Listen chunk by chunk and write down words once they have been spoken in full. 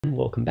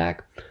Welcome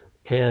back.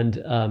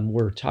 And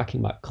we're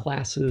talking about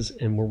classes,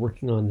 and we're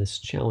working on this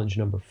challenge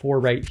number 4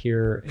 right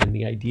here. And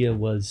the idea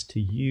was to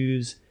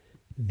use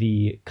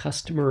the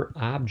customer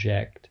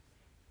object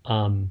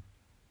in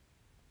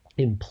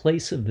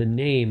place of the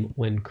name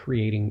when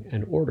creating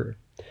an order.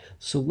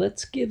 So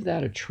let's give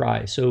that a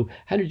try. So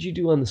how did you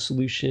do on the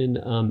solution?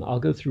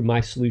 I'll go through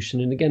my solution.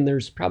 And again,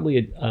 there's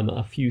probably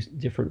a few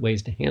different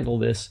ways to handle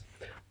this.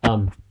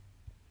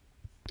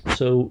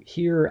 So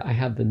here I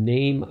have the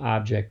name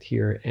object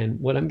here, and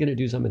what I'm going to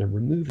do is I'm going to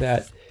remove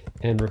that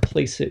and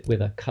replace it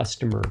with a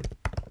customer,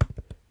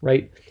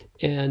 right?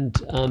 And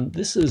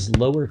this is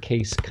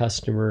lowercase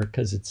customer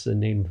because it's the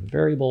name of a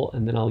variable,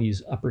 and then I'll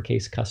use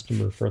uppercase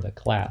customer for the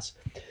class.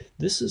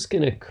 This is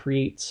going to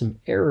create some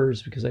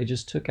errors because I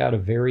just took out a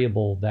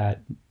variable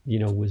that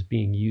was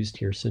being used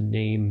here. So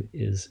name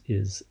is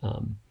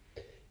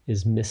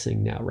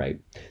missing now, right?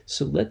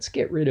 So let's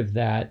get rid of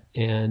that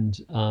and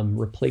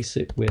replace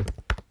it with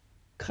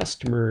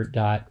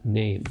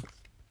customer.name.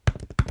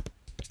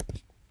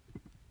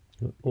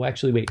 Oh,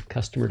 actually, wait,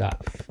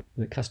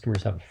 the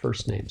customers have a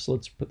first name. So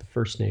let's put the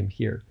first name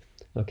here.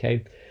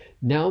 Okay.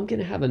 Now I'm going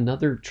to have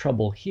another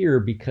trouble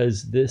here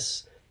because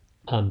this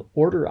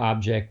order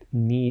object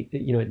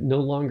it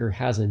no longer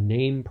has a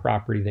name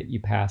property that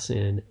you pass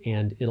in,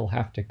 and it'll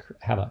have to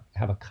have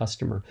a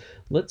customer.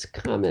 Let's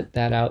comment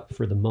that out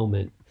for the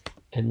moment,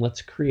 and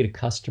let's create a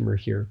customer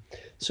here.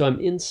 So I'm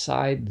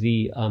inside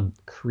the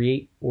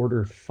create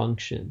order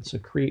function. So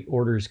create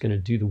order is going to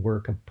do the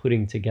work of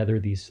putting together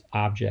these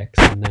objects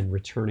and then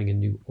returning a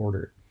new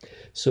order.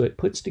 So it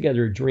puts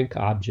together a drink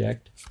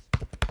object,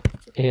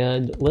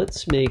 and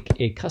let's make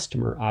a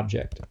customer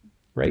object,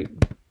 right?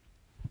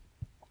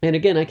 And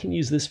again, I can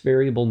use this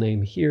variable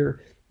name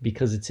here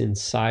because it's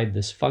inside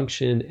this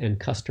function, and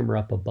customer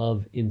up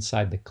above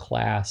inside the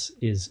class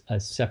is a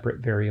separate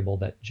variable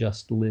that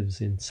just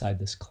lives inside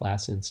this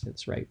class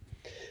instance, right?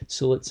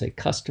 So let's say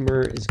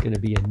customer is going to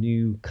be a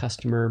new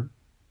customer.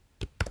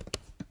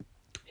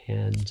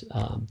 And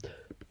oh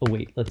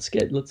wait, let's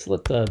let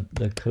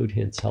the code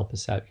hints help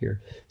us out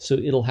here. So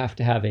it'll have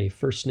to have a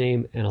first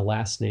name and a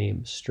last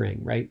name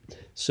string, right?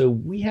 So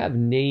we have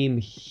name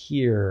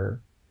here,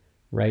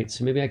 right?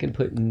 So maybe I can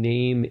put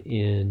name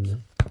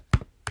in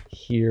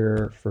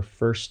here for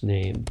first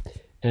name,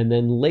 and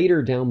then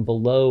later down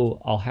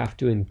below I'll have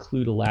to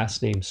include a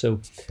last name. So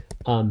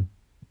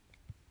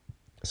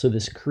so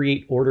this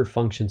create order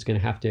function is going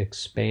to have to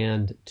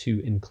expand to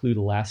include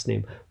a last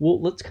name.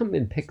 Well, let's come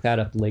and pick that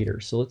up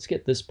later. So let's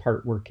get this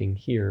part working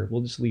here.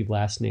 We'll just leave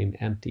last name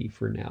empty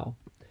for now.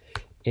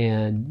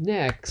 And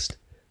next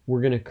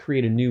we're going to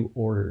create a new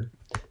order.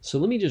 So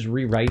let me just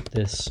rewrite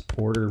this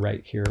order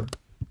right here.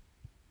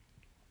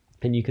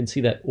 And you can see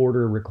that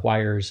order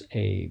requires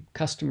a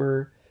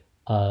customer,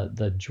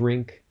 the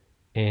drink,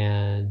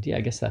 and yeah,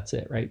 I guess that's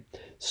it, right?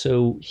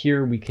 So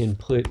here we can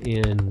put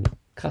in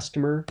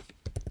customer,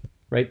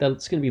 right?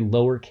 That's going to be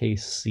lowercase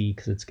c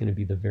because it's going to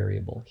be the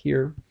variable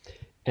here.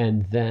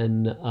 And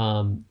then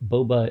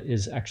boba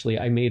is actually,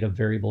 I made a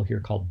variable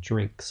here called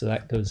drink, so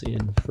that goes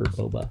in for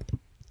boba.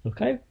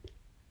 Okay?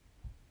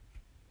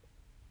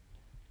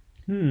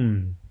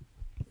 So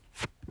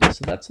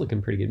that's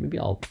looking pretty good. Maybe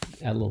I'll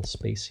add a little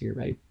space here,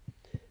 right?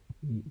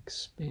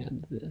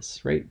 Expand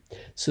this, right?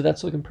 So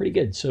that's looking pretty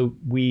good. So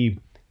we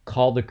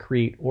call the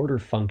create order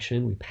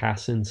function. We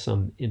pass in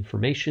some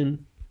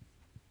information.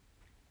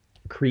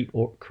 Create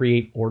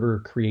order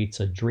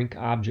creates a drink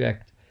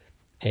object,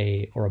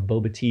 or a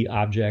boba tea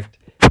object,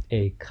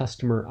 a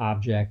customer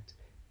object,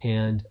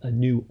 and a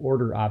new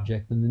order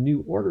object. And the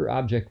new order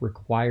object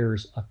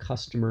requires a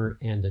customer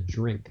and a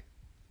drink,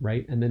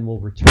 right? And then we'll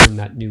return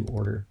that new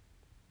order.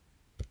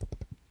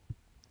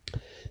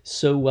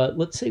 So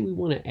let's say we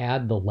want to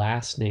add the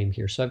last name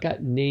here. So I've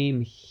got name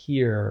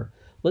here.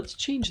 Let's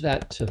change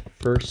that to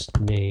first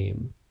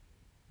name,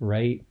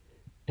 right?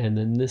 And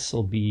then this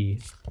will be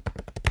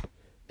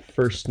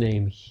first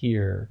name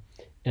here.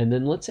 And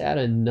then let's add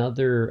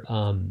another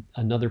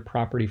another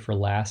property for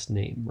last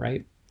name,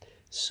 right?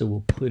 So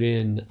we'll put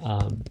in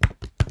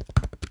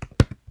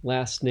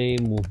last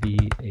name will be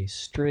a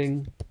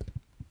string.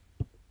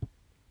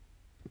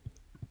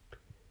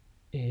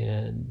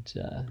 And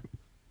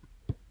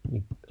let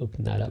me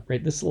open that up,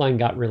 right? This line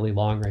got really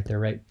long right there,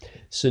 right?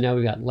 So now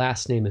we've got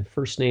last name and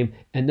first name,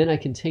 and then I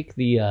can take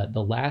the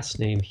last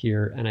name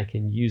here and I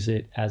can use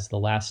it as the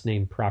last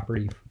name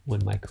property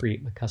when I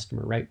create my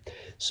customer, right?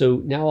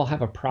 So now I'll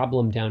have a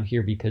problem down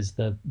here because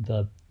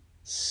the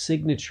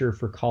signature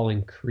for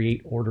calling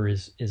create order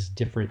is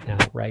different now,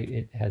 right?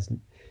 It has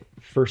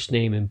first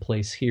name in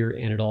place here,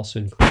 and it also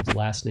includes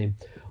last name.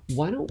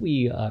 Why don't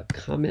we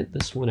comment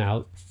this one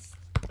out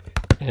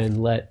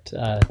and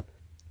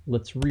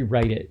let's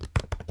rewrite it.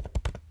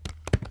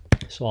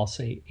 So I'll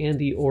say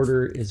Andy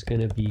order is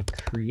going to be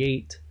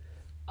create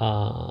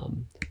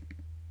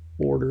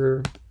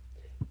order,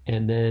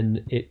 and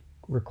then it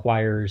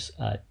requires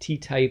T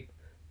type.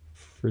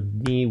 For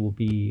me will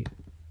be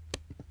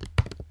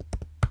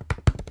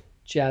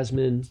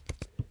Jasmine.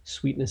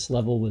 Sweetness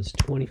level was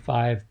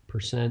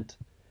 25%.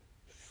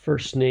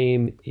 first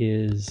name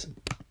is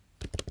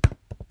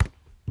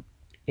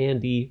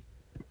Andy,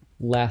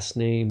 last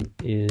name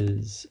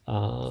is,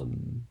 I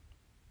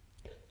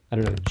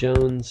don't know,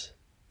 Jones,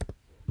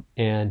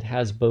 and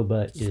has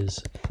boba is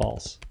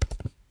false.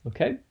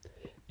 Okay?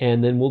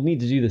 And then we'll need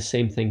to do the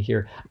same thing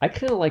here. I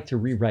kind of like to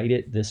rewrite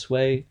it this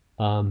way.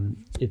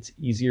 It's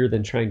easier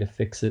than trying to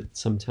fix it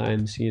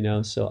sometimes, you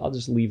know, so I'll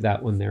just leave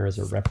that one there as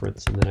a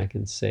reference, and then I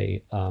can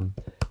say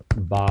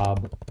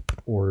Bob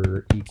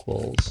order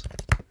equals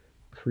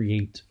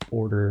create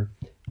order,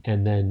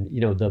 and then,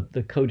 you know,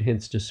 the code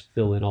hints just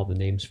fill in all the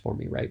names for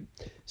me, right?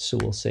 So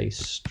we'll say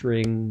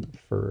string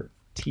for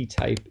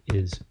T-type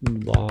is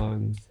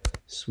oolong,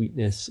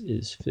 sweetness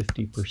is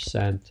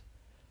 50%,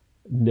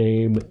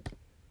 name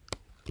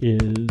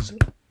is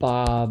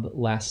Bob,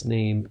 last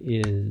name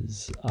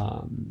is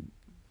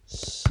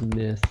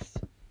Smith,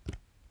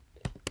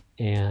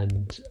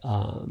 and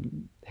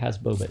has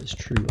boba is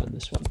true on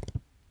this one.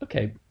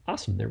 Okay,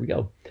 awesome, there we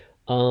go.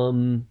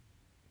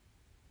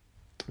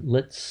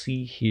 Let's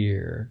see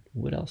here.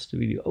 What else do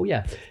we do? Oh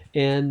yeah,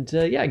 and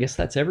yeah, I guess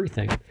that's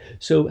everything.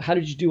 So how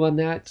did you do on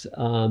that?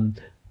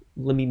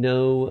 Let me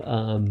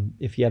know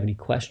if you have any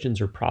questions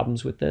or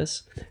problems with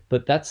this,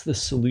 but that's the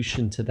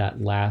solution to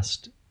that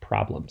last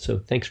problem. So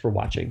thanks for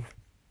watching.